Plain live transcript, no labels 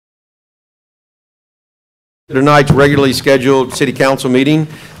Tonight's regularly scheduled city council meeting.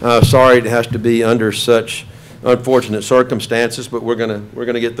 Sorry it has to be under such unfortunate circumstances, but we're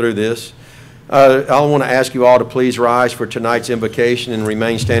gonna get through this. I want to ask you all to please rise for tonight's invocation and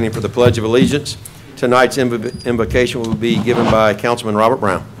remain standing for the Pledge of Allegiance. Tonight's invocation will be given by Councilman Robert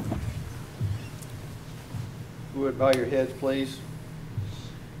Brown. If you would bow your heads, please.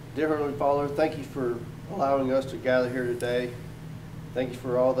 Dear Heavenly Father, thank you for allowing us to gather here today. Thank you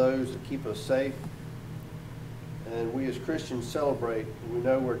for all those that keep us safe. And we as Christians celebrate. We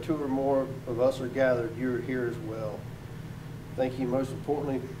know where two or more of us are gathered, you're here as well. Thank you most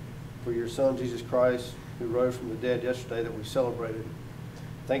importantly for your Son, Jesus Christ, who rose from the dead yesterday that we celebrated.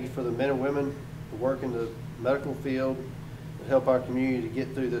 Thank you for the men and women who work in the medical field and help our community to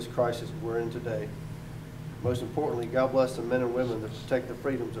get through this crisis we're in today. Most importantly, God bless the men and women that protect the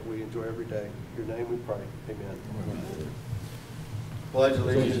freedoms that we enjoy every day. In your name we pray. Amen. Pledge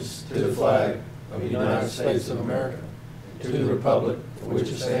allegiance to the flag of the United States of America, to the republic for which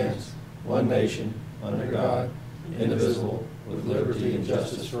it stands, one nation, under God, indivisible, with liberty and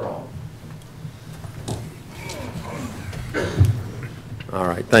justice for all. All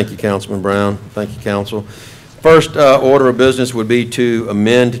right. Thank you, Councilman Brown. Thank you, Council. First order of business would be to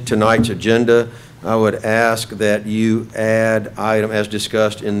amend tonight's agenda. I would ask that you add item as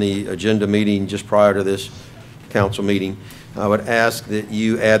discussed in the agenda meeting just prior to this council meeting. I would ask that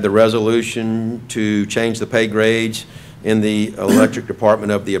you add the resolution to change the pay grades in the electric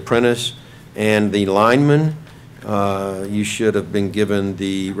department of the apprentice and the lineman. You should have been given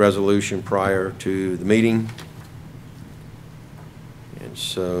the resolution prior to the meeting. And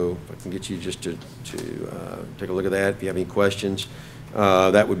so if I can get you just to take a look at that, if you have any questions.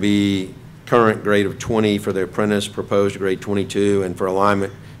 That would be current grade of 20 for the apprentice, proposed grade 22, and for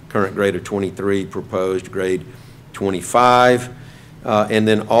alignment, current grade of 23, proposed grade 25, and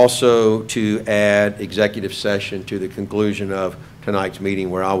then also to add executive session to the conclusion of tonight's meeting,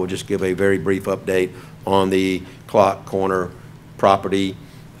 where I will just give a very brief update on the Clock Corner property.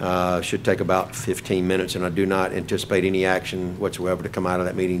 Should take about 15 minutes, and I do not anticipate any action whatsoever to come out of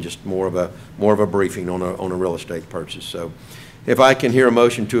that meeting. Just more of a briefing on a real estate purchase. So, if I can hear a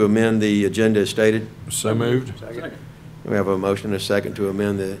motion to amend the agenda as stated. So moved. Second. We have a motion and a second to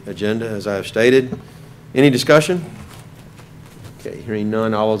amend the agenda as I have stated. Any discussion? Okay, hearing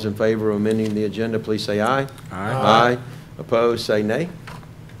none, all those in favor of amending the agenda, please say aye. Aye. Aye. Opposed, say nay.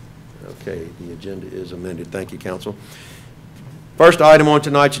 Okay, the agenda is amended. Thank you, Council. First item on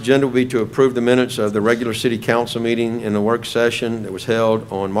tonight's agenda will be to approve the minutes of the regular city council meeting and the work session that was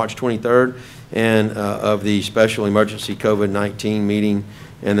held on March 23rd and of the special emergency COVID-19 meeting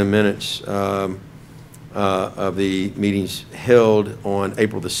and the minutes of the meetings held on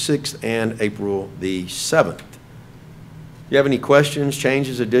April the 6th and April the 7th. Do you have any questions,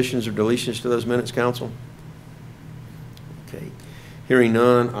 changes, additions, or deletions to those minutes, Council? Okay. Hearing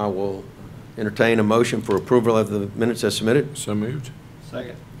none, I will entertain a motion for approval of the minutes as submitted. So moved.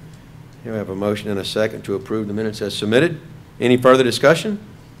 Second. Here we have a motion and a second to approve the minutes as submitted. Any further discussion?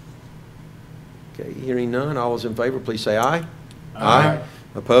 Okay, hearing none, all those in favor, please say aye. Aye.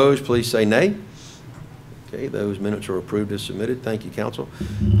 Opposed, please say nay. Okay, those minutes are approved as submitted. Thank you, Council.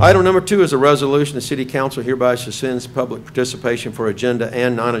 Item number 2 is a resolution. The City Council hereby suspends public participation for agenda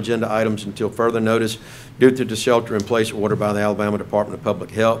and non-agenda items until further notice due to the shelter-in-place order by the Alabama Department of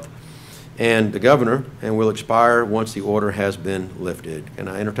Public Health and the Governor, and will expire once the order has been lifted. Can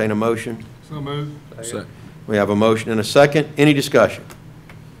I entertain a motion? So moved. Second. We have a motion and a second. Any discussion?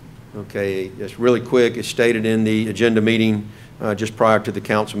 Okay, just really quick, it's stated in the agenda meeting just prior to the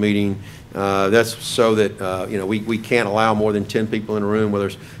council meeting. That's so that, you know, we can't allow more than 10 people in a room. Where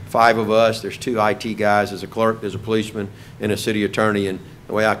there's 5 of us, there's 2 IT guys, there's a clerk, there's a policeman, and a city attorney. And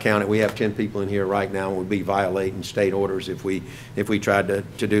the way I count it, we have 10 people in here right now, and we'd be violating state orders if we tried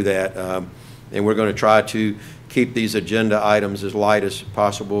to do that. And we're going to try to keep these agenda items as light as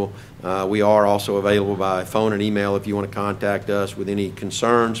possible. We are also available by phone and email if you want to contact us with any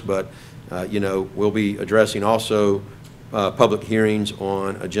concerns. But you know, we'll be addressing also public hearings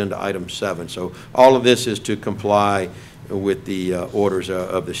on agenda item 7. So all of this is to comply with the orders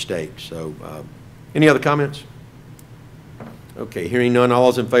of the state. So any other comments? Okay, hearing none, all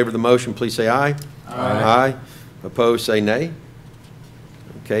those in favor of the motion, please say aye. Aye. Aye. Opposed, say nay.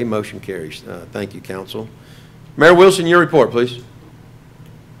 Okay, motion carries. Thank you, Council. Mayor Wilson, your report, please.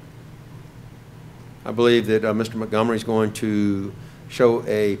 I believe that Mr. Montgomery is going to show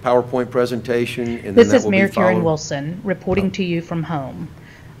a PowerPoint presentation. And this is Mayor Karen Wilson reporting to you from home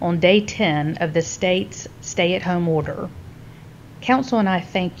on day 10 of the state's stay-at-home order. Council and I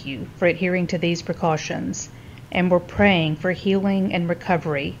thank you for adhering to these precautions, and we're praying for healing and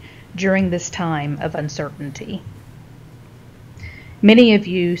recovery during this time of uncertainty. Many of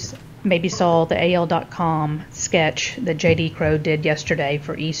you maybe saw the AL.com sketch that J.D. Crowe did yesterday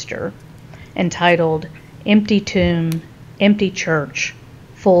for Easter, entitled "Empty Tomb, Empty Church,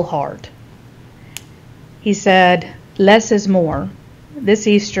 Full Heart." He said, "Less is more. This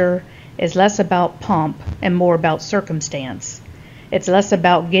Easter is less about pomp and more about circumstance. It's less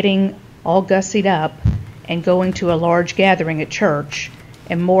about getting all gussied up and going to a large gathering at church,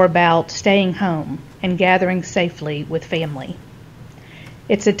 and more about staying home and gathering safely with family.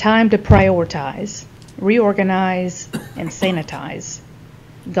 It's a time to prioritize, reorganize, and sanitize.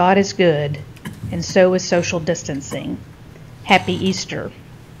 God is good, and so is social distancing. Happy Easter."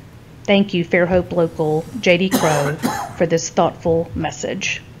 Thank you, Fairhope local J.D. Crowe, for this thoughtful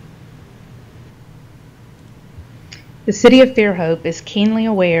message. The City of Fairhope is keenly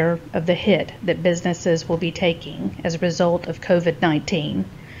aware of the hit that businesses will be taking as a result of COVID-19.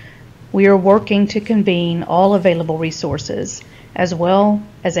 We are working to convene all available resources, as well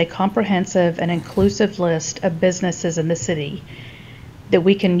as a comprehensive and inclusive list of businesses in the city that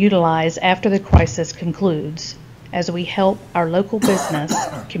we can utilize after the crisis concludes, as we help our local business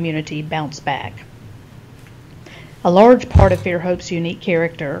community bounce back. A large part of Fairhope's unique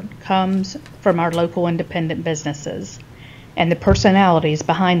character comes from our local independent businesses and the personalities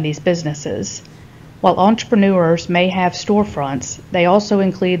behind these businesses. While entrepreneurs may have storefronts, they also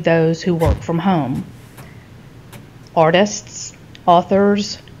include those who work from home. Artists,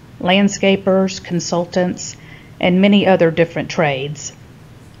 authors, landscapers, consultants, and many other different trades.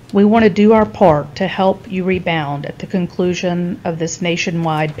 We want to do our part to help you rebound at the conclusion of this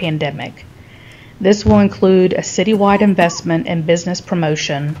nationwide pandemic. This will include a citywide investment in business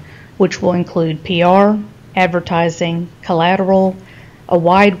promotion, which will include PR, advertising, collateral, a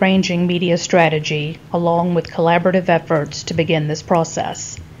wide-ranging media strategy, along with collaborative efforts to begin this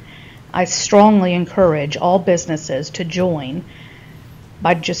process. I strongly encourage all businesses to join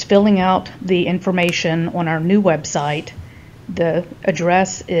by just filling out the information on our new website. The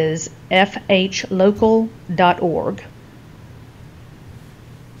address is fhlocal.org.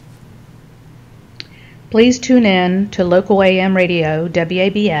 Please tune in to Local AM Radio,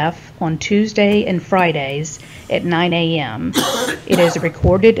 WABF, on Tuesday and Fridays at 9 a.m. It is a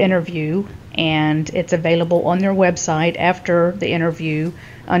recorded interview, and it's available on their website after the interview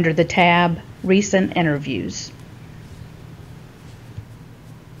under the tab Recent Interviews.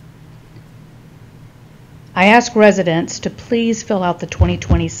 I ask residents to please fill out the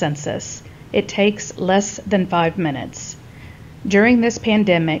 2020 census. It takes less than 5 minutes. During this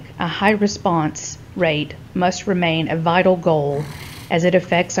pandemic, a high response rate must remain a vital goal as it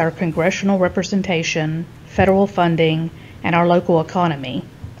affects our congressional representation, federal funding, and our local economy.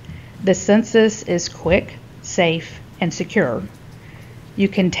 The census is quick, safe, and secure. You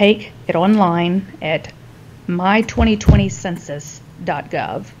can take it online at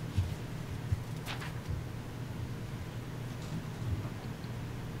my2020census.gov.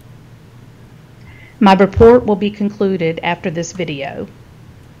 My report will be concluded after this video.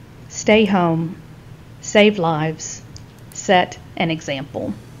 Stay home, save lives, set an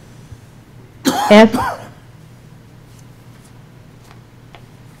example.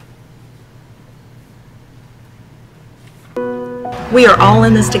 We are all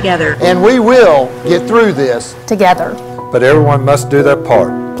in this together. And we will get through this Together. But everyone must do their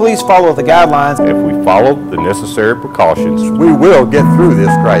part. Please follow the guidelines. If we follow the necessary precautions, We will get through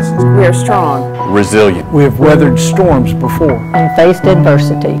this crisis. We are strong resilient We have weathered storms before, and faced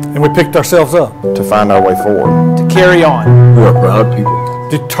adversity. and we picked ourselves up, to find our way forward. To carry on. We are proud people.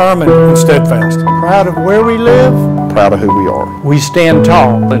 determined and steadfast. Proud of where we live. Proud of who we are. We stand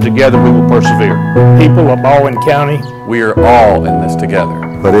tall. And together we will persevere. People of Baldwin County, We are all in this together.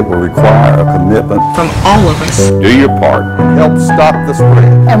 But it will require a commitment. From all of us. Do your part. Help stop the spread.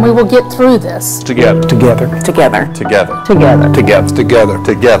 And we will get through this. Together. together, Together. Together. Together. Together. Together.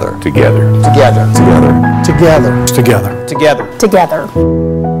 Together. Together. Together. Together. together. Together. Together.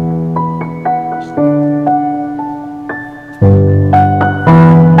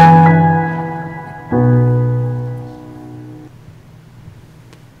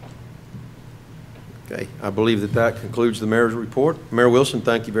 Okay, I believe that concludes the mayor's report. Mayor Wilson,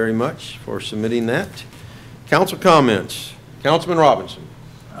 thank you very much for submitting that. Council comments. Councilman Robinson.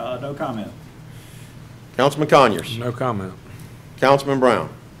 No comment. Councilman Conyers. No comment. Councilman Brown.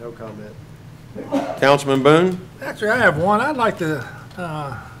 No comment. Councilman Boone. Actually, I have one. I'd like to,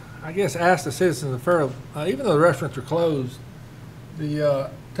 I guess, ask the citizens of Fairhope, even though the restaurants are closed, the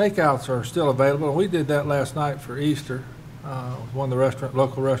takeouts are still available. And we did that last night for Easter with one of the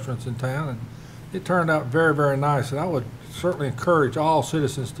local restaurants in town, and it turned out very, very nice. And I would certainly encourage all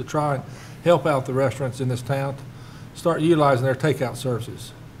citizens to try and help out the restaurants in this town, start utilizing their takeout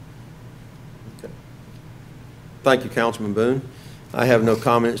services. Thank you, Councilman Boone. I have no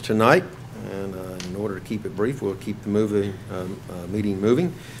comments tonight, and in order to keep it brief, we'll keep the meeting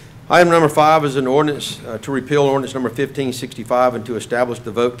moving. Item number 5 is an ordinance to repeal ordinance number 1565 and to establish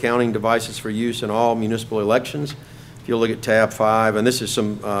the vote counting devices for use in all municipal elections. If you'll look at tab 5, and this is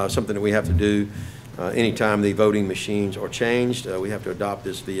something that we have to do anytime the voting machines are changed. We have to adopt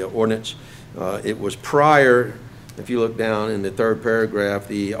this via ordinance. It was prior. If you look down in the third paragraph,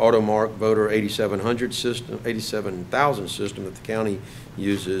 the AutoMark Voter 8700 system, 87,000 system that the county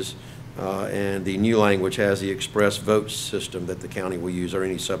uses, and the new language has the Express Vote system that the county will use or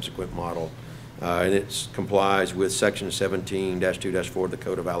any subsequent model, and it complies with Section 17-2-4 of the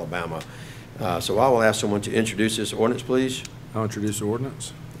Code of Alabama. So I will ask someone to introduce this ordinance, please. I'll introduce the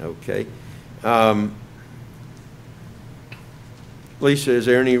ordinance. Okay. Lisa, is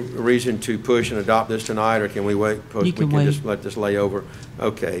there any reason to push and adopt this tonight, or can we wait? You can wait. Just let this lay over.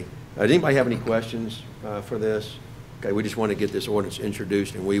 Okay. Does anybody have any questions for this? Okay, we just want to get this ordinance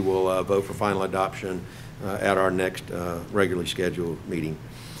introduced, and we will vote for final adoption at our next regularly scheduled meeting.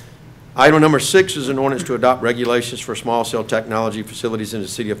 Item number 6 is an ordinance to adopt regulations for small cell technology facilities in the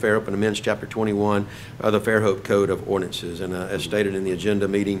city of Fairhope and amends Chapter 21 of the Fairhope Code of Ordinances. And as stated in the agenda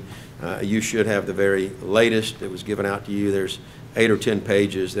meeting, you should have the very latest that was given out to you. There's 8 or 10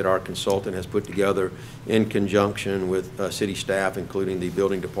 pages that our consultant has put together in conjunction with city staff, including the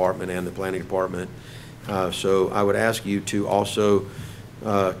building department and the planning department. So I would ask you to also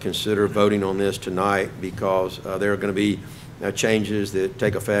consider voting on this tonight, because there are going to be changes that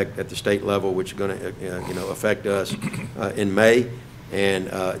take effect at the state level, which are going to affect us in May. And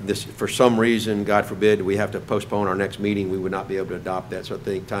this, for some reason, God forbid, we have to postpone our next meeting, we would not be able to adopt that. So I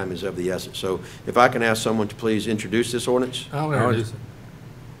think time is of the essence. So if I can ask someone to please introduce this ordinance. I'll introduce it.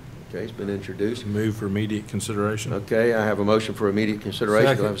 Okay, it's been introduced. Move for immediate consideration. Okay, I have a motion for immediate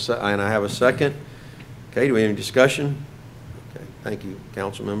consideration. And I have a second. Okay, do we have any discussion? Okay, thank you,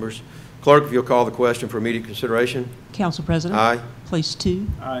 council members. Clerk, if you'll call the question for immediate consideration. Council President? Aye. Place 2?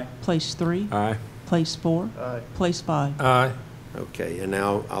 Aye. Place 3? Aye. Place 4? Aye. Place 5? Aye. Okay, and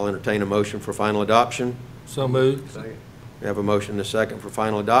now I'll entertain a motion for final adoption. So moved. Second. We have a motion and a second for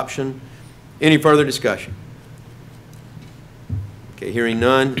final adoption. Any further discussion? Okay, hearing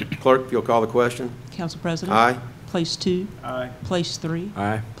none. Clerk, if you'll call the question. Council President? Aye. Place 2? Aye. Place 3?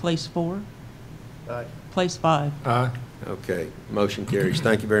 Aye. Place 4? Aye. Place 5? Aye. Okay, motion carries.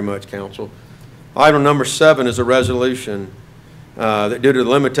 Thank you very much, council. Item number 7 is a resolution that due to the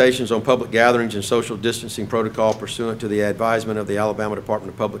limitations on public gatherings and social distancing protocol pursuant to the advisement of the Alabama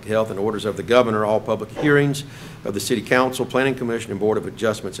Department of Public Health and orders of the governor, all public hearings of the City Council, Planning Commission, and Board of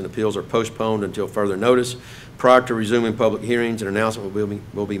Adjustments and Appeals are postponed until further notice. Prior to resuming public hearings, an announcement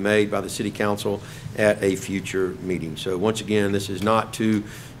will be made by the City Council at a future meeting. So once again, this is not to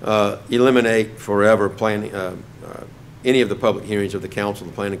eliminate forever any of the public hearings of the Council,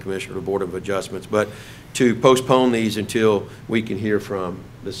 the Planning Commission, or the Board of Adjustments, but to postpone these until we can hear from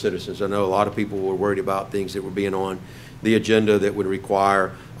the citizens. I know a lot of people were worried about things that were being on the agenda that would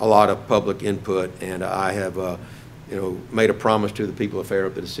require a lot of public input, and I have made a promise to the people of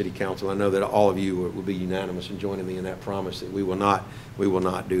Fairhope, to the City Council. I know that all of you will be unanimous in joining me in that promise that we will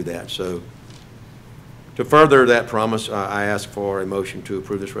not do that. So to further that promise, I ask for a motion to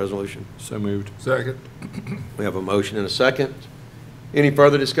approve this resolution. So moved. Second. We have a motion and a second. Any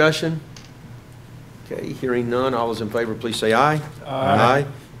further discussion? Okay, hearing none, all those in favor, please say aye. Aye.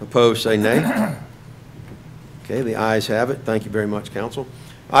 Opposed, say nay. Okay, the ayes have it. Thank you very much, council.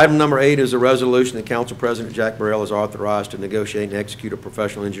 Item number 8 is a resolution that Council President Jack Burrell is authorized to negotiate and execute a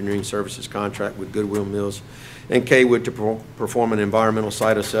professional engineering services contract with Goodwill Mills and Kaywood to perform an environmental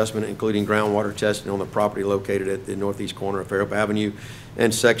site assessment, including groundwater testing on the property located at the northeast corner of Fairhope Avenue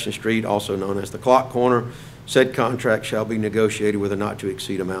and Section Street, also known as the Clock Corner. Said contract shall be negotiated with a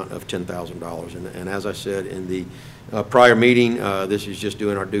not-to-exceed amount of $10,000. And as I said in the prior meeting, this is just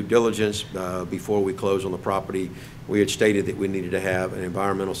doing our due diligence before we close on the property. We had stated that we needed to have an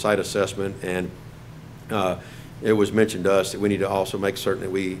environmental site assessment, and it was mentioned to us that we need to also make certain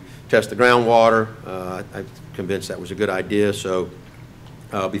that we test the groundwater. I'm convinced that was a good idea. So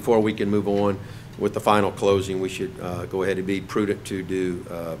before we can move on with the final closing, we should go ahead and be prudent to do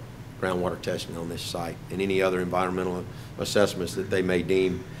groundwater testing on this site and any other environmental assessments that they may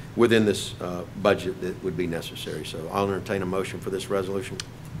deem within this budget that would be necessary. So I'll entertain a motion for this resolution.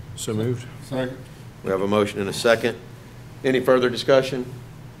 So moved. Second. We have a motion and a second. Any further discussion?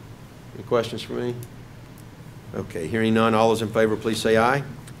 Any questions for me? Okay, hearing none, all those in favor, please say aye.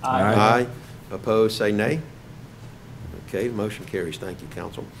 Aye. Aye. Opposed, say nay. Okay, the motion carries. Thank you,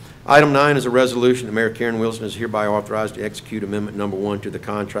 council. Item 9 is a resolution that Mayor Karen Wilson is hereby authorized to execute Amendment Number 1 to the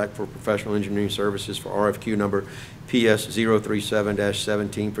contract for professional engineering services for RFQ number PS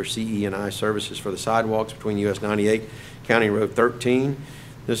 037-17 for CE&I services for the sidewalks between US 98, County Road 13.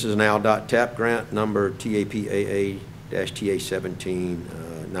 This is an AL.TAP grant number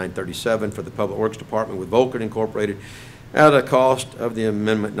TAPAA-TA17-937 for the Public Works Department with Vulcan Incorporated at a cost of the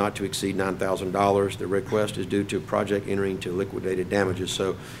amendment not to exceed $9,000. The request is due to project entering to liquidated damages.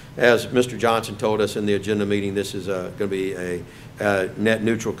 So as Mr. Johnson told us in the agenda meeting, this is going to be a net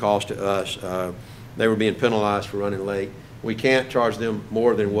neutral cost to us. They were being penalized for running late. We can't charge them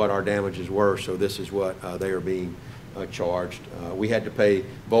more than what our damages were, so this is what they are being charged. We had to pay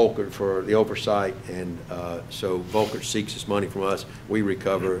Volker for the oversight, and so Volker seeks this money from us. We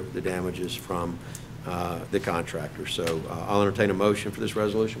recover the damages from the contractor. So I'll entertain a motion for this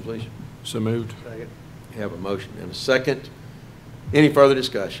resolution, please. So moved. Second. We have a motion and a second. Any further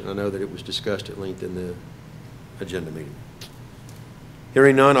discussion? I know that it was discussed at length in the agenda meeting.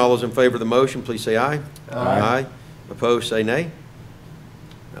 Hearing none, all those in favor of the motion, please say aye. Aye. Opposed, say nay.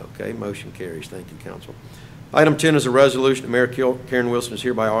 Okay, motion carries. Thank you, council. Item 10 is a resolution that Mayor Karen Wilson is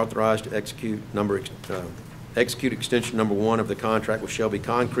hereby authorized to execute extension number 1 of the contract with Shelby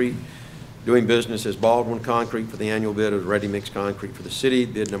Concrete, doing business as Baldwin Concrete for the annual bid of ready-mix concrete for the city,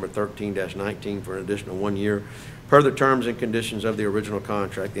 bid number 13-19 for an additional 1 year. Per the terms and conditions of the original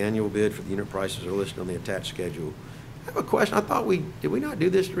contract, the annual bid for the unit prices are listed on the attached schedule. I have a question. I thought did we not do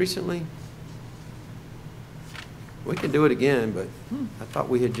this recently? We can do it again, but I thought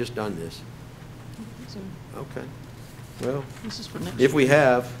we had just done this. So Okay. Well, this is for next if we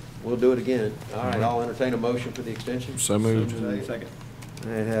have, we'll do it again. All right, I'll entertain a motion for the extension. So moved. Second. I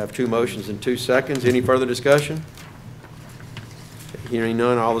have 2 motions in 2 seconds. Any further discussion? Hearing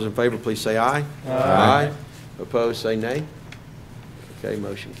none, all those in favor, please say aye. Aye. Opposed, say nay. Okay,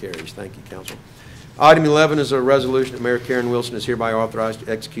 motion carries. Thank you, council. Item 11 is a resolution that Mayor Karen Wilson is hereby authorized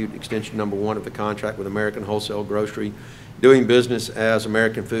to execute extension number 1 of the contract with American Wholesale Grocery, doing business as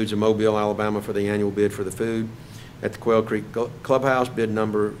American Foods in Mobile, Alabama for the annual bid for the food at the Quail Creek Clubhouse, bid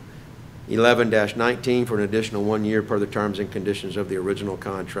number 11-19 for an additional 1 year per the terms and conditions of the original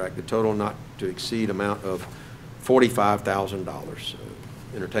contract. The total not to exceed amount of $45,000.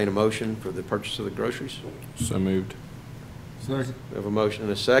 Entertain a motion for the purchase of the groceries. So moved. Second. We have a motion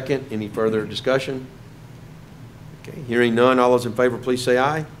and a second. Any further discussion? Okay, hearing none, all those in favor, please say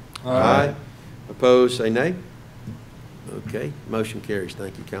aye. Aye. Opposed, say nay. Okay, motion carries.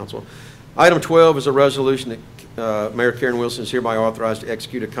 Thank you, council. Item 12 is a resolution that Mayor Karen Wilson is hereby authorized to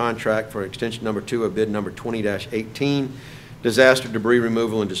execute a contract for extension number 2 of bid number 20-18, disaster debris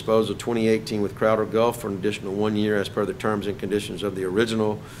removal and disposal 2018 with Crowder Gulf for an additional 1 year as per the terms and conditions of the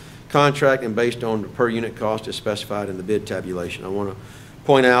original contract and based on the per unit cost as specified in the bid tabulation. I want to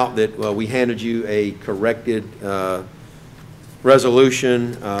point out that we handed you a corrected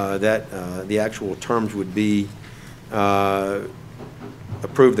resolution that the actual terms would be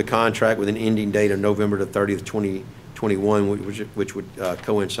approve the contract with an ending date of November the 30th, 2021, which would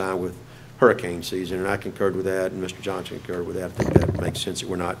coincide with hurricane season, and I concurred with that, and Mr. Johnson concurred with that. I think that makes sense that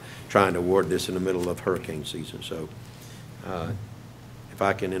we're not trying to award this in the middle of hurricane season. So if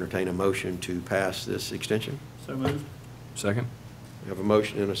I can entertain a motion to pass this extension. So moved. Second. We have a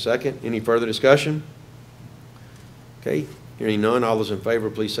motion and a second. Any further discussion? Okay, hearing none, all those in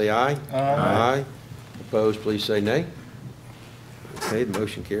favor, please say aye. Aye. Opposed, please say nay. Okay, the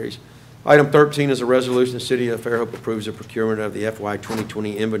motion carries. Item 13 is a resolution the City of Fairhope approves the procurement of the FY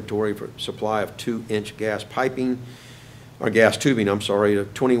 2020 inventory for supply of 2-inch gas piping, or gas tubing, I'm sorry,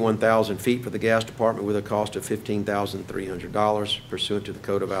 of 21,000 feet for the gas department with a cost of $15,300 pursuant to the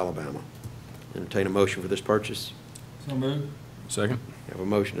Code of Alabama. Entertain a motion for this purchase. So moved. Second. We have a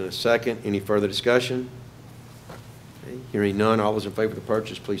motion and a second. Any further discussion? Okay, hearing none, all those in favor of the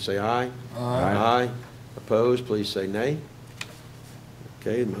purchase, please say aye. Aye. Opposed, please say nay.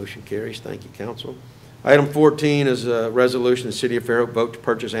 Okay, the motion carries. Thank you, council. Item 14 is a resolution the City of Fairhope vote to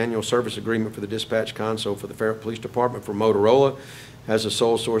purchase annual service agreement for the dispatch console for the Fairhope Police Department for Motorola as a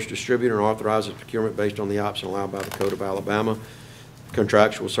sole source distributor and authorizes procurement based on the option allowed by the Code of Alabama.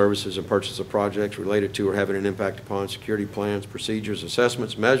 Contractual services and purchase of projects related to or having an impact upon security plans, procedures,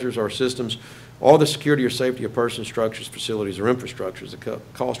 assessments, measures, or systems, or the security or safety of persons, structures, facilities, or infrastructures. The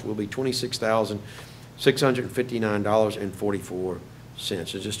cost will be $26,659.44.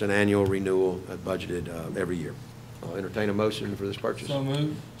 It's just an annual renewal budgeted every year. I'll entertain a motion for this purchase. So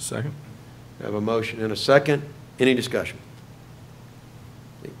moved. Second. I have a motion and a second. Any discussion?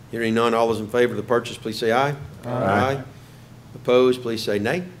 Hearing none, all those in favor of the purchase, please say aye. Aye. Opposed, please say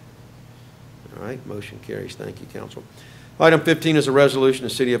nay. All right, motion carries. Thank you, council. Item 15 is a resolution, the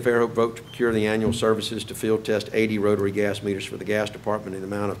City of Fairhope vote to procure the annual services to field test 80 rotary gas meters for the gas department in the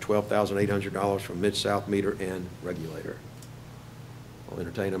amount of $12,800 from Mid-South Meter and Regulator. I'll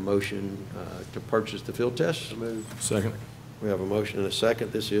entertain a motion to purchase the field test. Second. We have a motion and a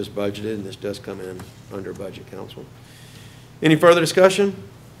second. This is budgeted, and this does come in under budget, council. Any further discussion?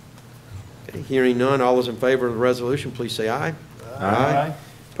 Okay, hearing none, all those in favor of the resolution, please say aye. Aye.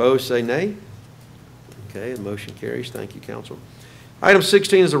 Opposed, say nay. Okay, the motion carries. Thank you, council. Item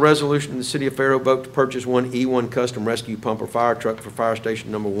 16 is a resolution in the City of Fairhope vote to purchase one E1 custom rescue pumper fire truck for Fire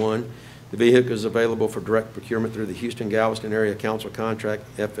Station Number 1. The vehicle is available for direct procurement through the Houston-Galveston Area Council Contract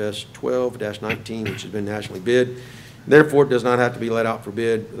FS 12-19, which has been nationally bid. Therefore, it does not have to be let out for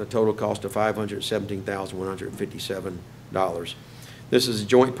bid, with a total cost of $517,157. This is a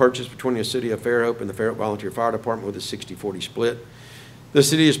joint purchase between the City of Fairhope and the Fairhope Volunteer Fire Department with a 60-40 split. The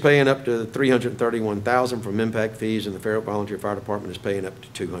city is paying up to $331,000 from impact fees, and the Fairhope Volunteer Fire Department is paying up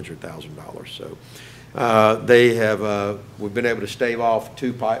to $200,000. So we've been able to stave off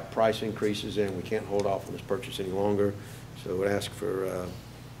two price increases, and we can't hold off on this purchase any longer. So I would ask for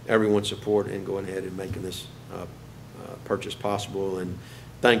everyone's support in going ahead and making this purchase possible, and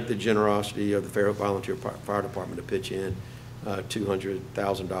thank the generosity of the Fairhope Volunteer Fire Department to pitch in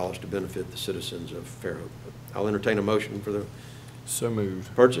 $200,000 to benefit the citizens of Fairhope. I'll entertain a motion for the So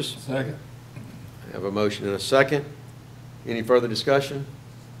moved. purchase. Second. I have a motion and a second. Any further discussion?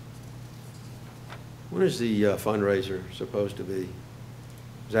 When is the fundraiser supposed to be?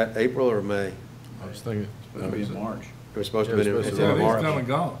 Is that April or May? I was thinking. It'll be in March. It's supposed to be in It's come and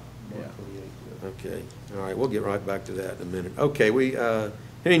gone. Okay, all right, we'll get right back to that in a minute. Okay,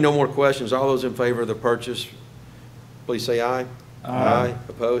 hearing no more questions, all those in favor of the purchase, please say aye. Aye.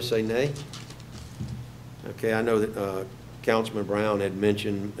 Opposed, say nay. Okay, I know that Councilman Brown had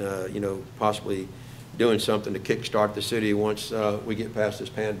mentioned, possibly doing something to kickstart the city once we get past this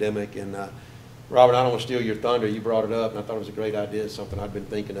pandemic. And Robert, I don't want to steal your thunder. You brought it up, and I thought it was a great idea. It's something I've been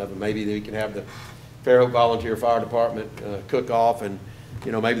thinking of, and maybe we can have the Fairhope Volunteer Fire Department cook off, and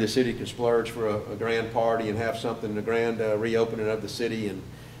maybe the city can splurge for a grand party and have something, a grand reopening of the city. And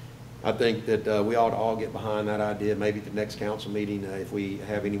I think that we ought to all get behind that idea. Maybe at the next council meeting, if we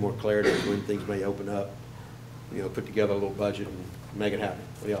have any more clarity on when things may open up, put together a little budget and make it happen.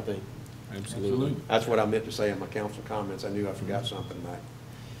 What do y'all think? Absolutely. That's what I meant to say in my council comments. I knew I forgot something tonight.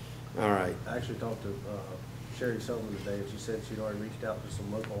 All right. I actually talked to Sherry Sullivan today, and she said she'd already reached out to some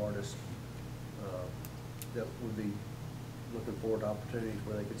local artists that would be looking forward to opportunities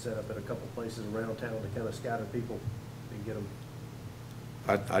where they could set up at a couple places around town to kind of scatter people and get them.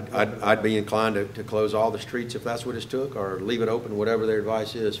 I'd be inclined to close all the streets if that's what it took, or leave it open, whatever their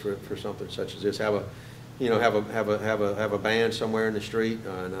advice is for something such as this. Have a band somewhere in the street,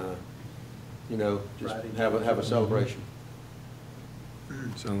 and just have a celebration.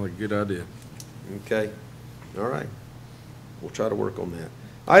 Sounds like a good idea. Okay, all right. We'll try to work on that.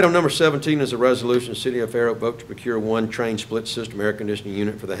 Item number 17 is a resolution, City of Fairhope vote to procure one train split system air conditioning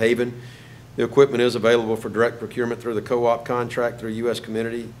unit for the Haven. The equipment is available for direct procurement through the co-op contract through U.S.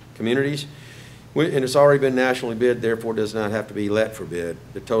 communities, and it's already been nationally bid, therefore does not have to be let for bid.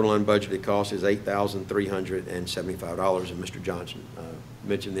 The total unbudgeted cost is $8,375, and Mr. Johnson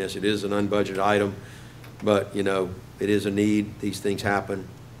mentioned this. It is an unbudgeted item, but, it is a need. These things happen,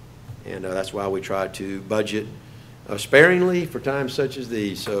 and that's why we try to budget sparingly for times such as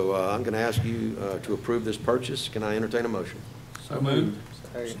these. So I'm going to ask you to approve this purchase. Can I entertain a motion? So moved.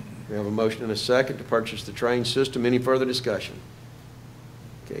 We have a motion and a second to purchase the train system. Any further discussion?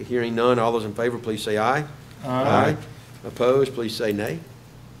 Okay, hearing none, all those in favor, please say aye. Aye. Opposed, please say nay.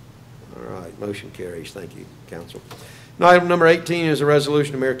 All right, motion carries. Thank you, council. Now, item number 18 is a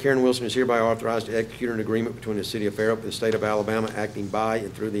resolution. Mayor Karen Wilson is hereby authorized to execute an agreement between the City of Fairhope and the State of Alabama, acting by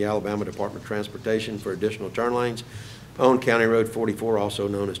and through the Alabama Department of Transportation for additional turn lanes on County Road 44, also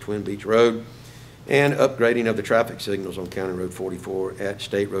known as Twin Beach Road, and upgrading of the traffic signals on County Road 44 at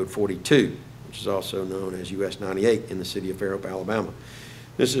State Road 42, which is also known as US 98 in the City of Fairhope, Alabama.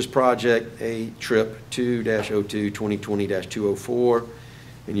 This is Project A Trip 2-02-2020-204.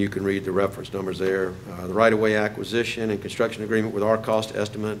 And you can read the reference numbers there. The right-of-way acquisition and construction agreement with our cost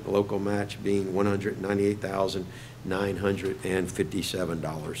estimate, the local match being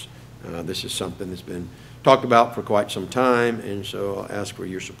 $198,957. This is something that's been talked about for quite some time, and so I'll ask for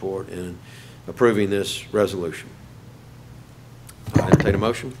your support in approving this resolution. I'll entertain a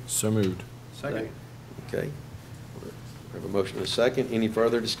motion. So moved. Second. Okay. We have a motion and a second. Any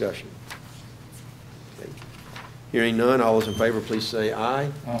further discussion? Hearing none, all those in favor, please say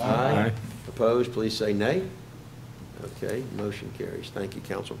aye. Aye. Opposed, please say nay. Okay, motion carries. Thank you,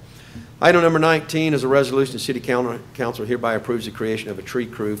 council. Item number 19 is a resolution. The city council hereby approves the creation of a tree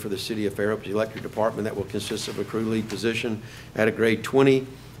crew for the city of Fairhope's electric department that will consist of a crew lead position at a grade 20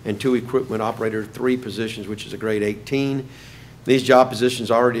 and 2 equipment operator 3 positions, which is a grade 18. These job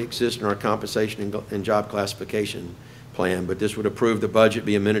positions already exist in our compensation and job classification plan, but this would approve the budget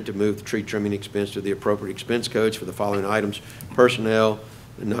be amended to move the tree trimming expense to the appropriate expense codes for the following items: personnel,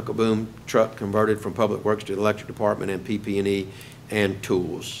 the knuckle boom truck converted from Public Works to the electric department, and PP&E and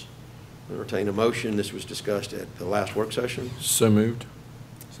tools. Entertain a motion. This was discussed at the last work session. So moved.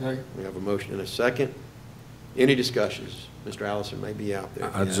 Second. We have a motion and a second. Any discussions? Mr. Allison may be out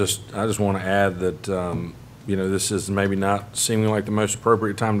there. I just want to add that, you know, this is maybe not seeming like the most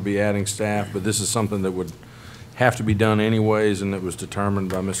appropriate time to be adding staff, but this is something that would have to be done anyways, and it was determined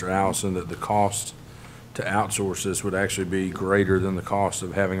by Mr. Allison that the cost to outsource this would actually be greater than the cost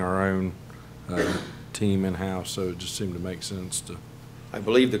of having our own team in-house, so it just seemed to make sense to. I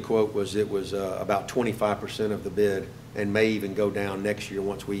believe the quote was it was about 25% of the bid, and may even go down next year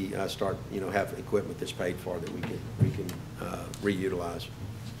once we start, you know, have equipment that's paid for that we can reutilize.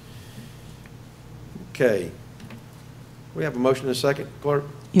 Okay. We have a motion and a second, clerk?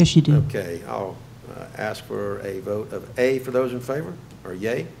 Yes, you do. Okay, I'll ask for a vote of A for those in favor, or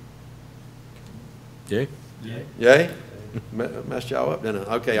yay? Yay? Yay? Messed y'all up, didn't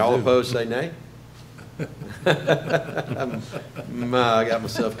I? Okay, all opposed say nay. I got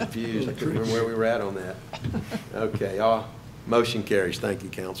myself confused. I couldn't remember where we were at on that. Okay, motion carries. Thank you,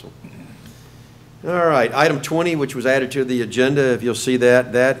 council. All right, item 20, which was added to the agenda, if you'll see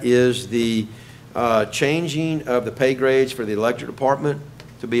that, that is the changing of the pay grades for the electric department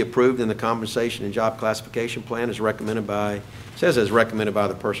to be approved in the compensation and job classification plan as recommended by, it says as recommended by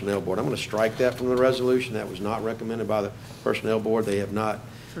the personnel board. I'm going to strike that from the resolution. That was not recommended by the personnel board. They have not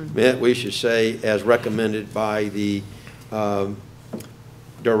met. We should say as recommended by the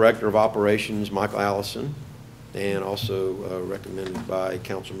Director of Operations, Michael Allison, and also recommended by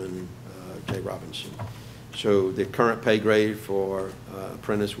Councilman Jay Robinson. So the current pay grade for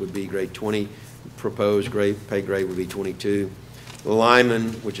apprentice would be grade 20. Proposed pay grade would be 22. The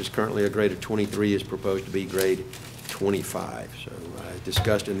lineman, which is currently a grade of 23, is proposed to be grade 25. So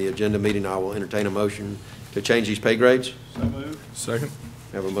discussed in the agenda meeting, I will entertain a motion to change these pay grades. So moved. Second.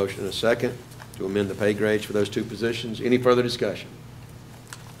 I have a motion and a second to amend the pay grades for those 2 positions. Any further discussion?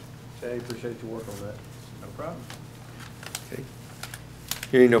 Jay, appreciate your work on that. No problem. Okay.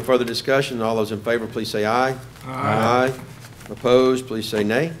 Hearing no further discussion, all those in favor, please say aye. Aye. Opposed, please say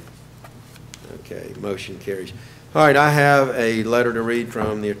nay. Okay, motion carries. All right, I have a letter to read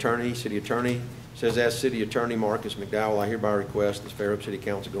from the attorney, city attorney. It says, as city attorney Marcus McDowell, I hereby request this Fairhope City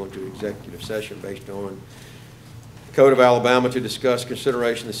Council go into executive session based on the Code of Alabama to discuss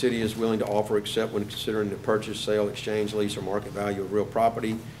consideration the city is willing to offer except when considering the purchase, sale, exchange, lease, or market value of real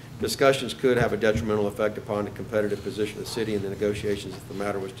property. Discussions could have a detrimental effect upon the competitive position of the city in the negotiations if the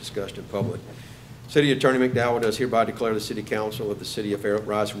matter was discussed in public. City Attorney McDowell does hereby declare the City Council of the City of Fairhope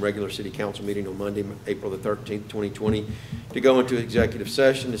rise from regular City Council meeting on Monday, April the 13th, 2020, to go into executive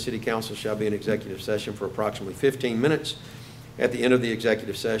session. The City Council shall be in executive session for approximately 15 minutes. At the end of the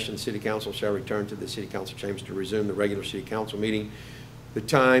executive session, the City Council shall return to the City Council chambers to resume the regular City Council meeting. The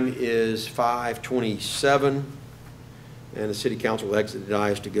time is 5:27, and the City Council will exit the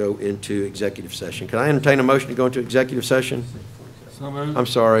dais to go into executive session. Can I entertain a motion to go into executive session? So moved. I'm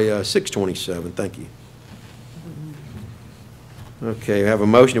sorry, 6:27, thank you. Okay, we have a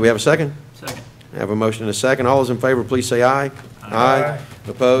motion. Do we have a second? Second. I have a motion and a second. All those in favor, please say aye. Aye.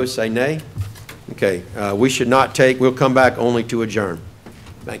 Opposed, say nay. Okay, we should not take, we'll come back only to adjourn.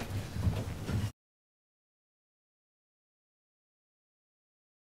 Thank you.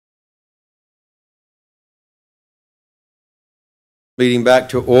 Meeting back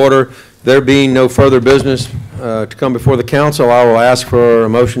to order. There being no further business to come before the council, I will ask for a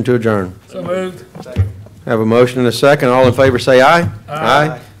motion to adjourn. So moved. Have a motion and a second. All in favor say aye.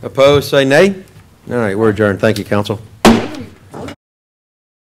 Aye. Opposed, say nay. All right, we're adjourned. Thank you, council.